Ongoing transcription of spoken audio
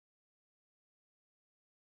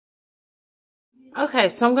Okay,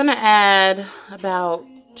 so I'm gonna add about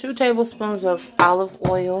 2 tablespoons of olive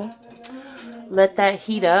oil. Let that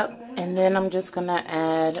heat up, and then I'm just gonna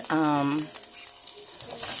add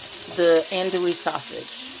the andouille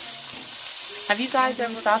sausage. Have you guys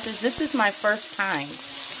ever sausage? This is my first time,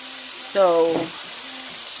 so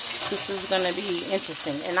this is gonna be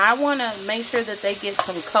interesting. And I wanna make sure that they get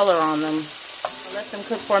some color on them. Let them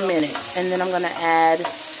cook for a minute, and then I'm gonna add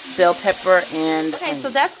bell pepper and okay, so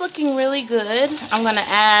that's looking really good. I'm gonna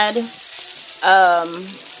add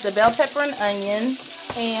the bell pepper and onion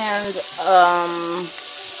and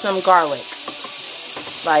some garlic,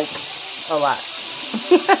 like a lot.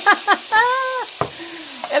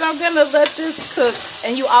 And I'm gonna let this cook.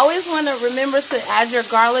 And you always want to remember to add your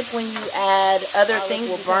garlic when you add other things.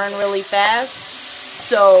 Will burn really fast.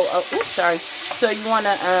 So, oops, sorry. So you want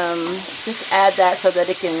to just add that so that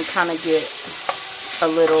it can kind of get a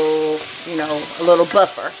little, you know, a little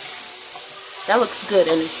buffer. That looks good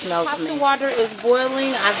and it smells amazing. The water is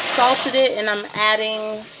boiling. I've salted it and I'm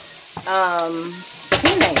adding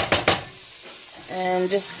penne. And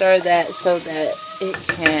just stir that so that it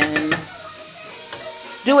can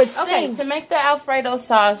do its thing. To make the Alfredo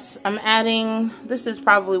sauce, I'm adding, this is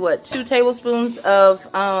probably what, 2 tablespoons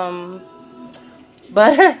of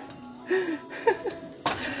butter.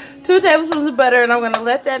 2 tablespoons of butter, and I'm going to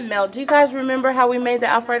let that melt. Do you guys remember how we made the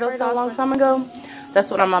Alfredo sauce a long time ago?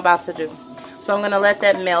 That's what I'm about to do. So I'm going to let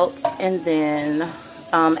that melt and then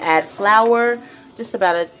add flour, just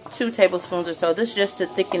about 2 tablespoons or so. This is just to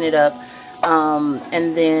thicken it up.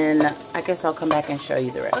 And then I guess I'll come back and show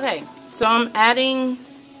you the rest. Okay, so I'm adding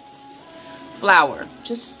flour.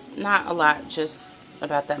 Just not a lot, just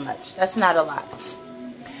about that much. That's not a lot.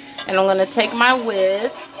 And I'm going to take my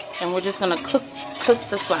whisk and we're just going to cook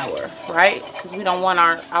the flour, right? Because we don't want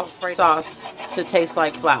our Alfredo sauce to taste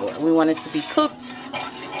like flour. We want it to be cooked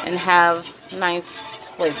and have nice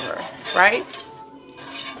flavor, right?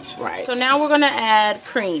 Right. So now we're going to add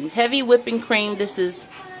cream, heavy whipping cream. This is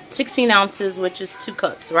 16 ounces, which is 2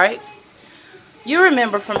 cups, right? You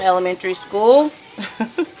remember from elementary school.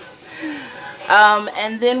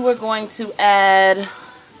 And then we're going to add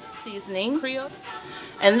seasoning. Creole.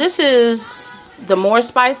 And this is the more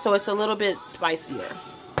spice, so it's a little bit spicier.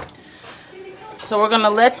 So we're going to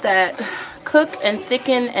let that cook and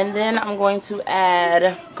thicken, and then I'm going to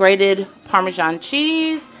add grated Parmesan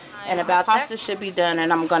cheese, and about pasta should be done,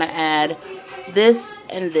 and I'm going to add this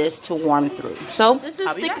and this to warm through. So this is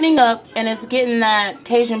thickening up, and it's getting that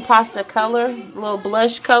Cajun pasta color, a little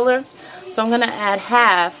blush color. So I'm going to add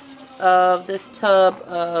half of this tub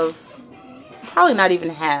of, probably not even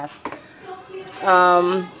half,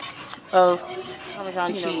 of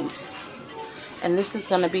Parmesan cheese. And this is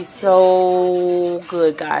going to be so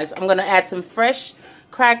good, guys. I'm going to add some fresh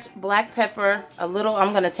cracked black pepper, a little,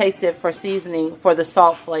 I'm going to taste it for seasoning, for the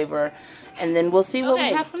salt flavor. And then we'll see what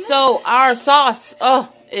we have from there. So our sauce,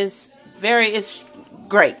 is it's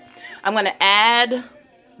great. I'm going to add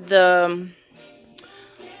the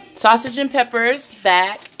sausage and peppers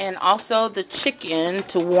back, and also the chicken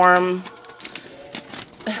to warm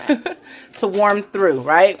to warm through,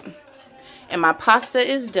 right? And my pasta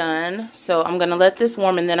is done, so I'm gonna let this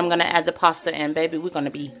warm, and then I'm gonna add the pasta in. Baby, we're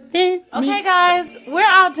gonna be finished. Okay, guys, we're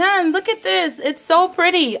all done. Look at this; it's so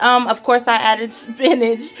pretty. Of course, I added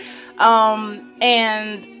spinach,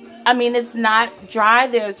 and I mean, it's not dry.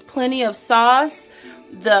 There's plenty of sauce.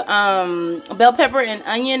 The bell pepper and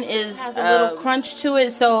onion has a little crunch to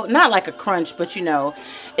it, so not like a crunch, but you know,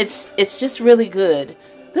 it's just really good.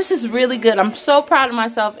 This is really good. I'm so proud of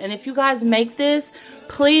myself, and if you guys make this,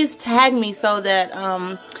 please tag me so that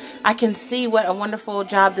I can see what a wonderful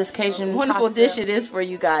job this Cajun wonderful dish it is for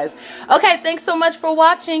you guys. Okay, thanks so much for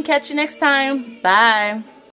watching. Catch you next time. Bye.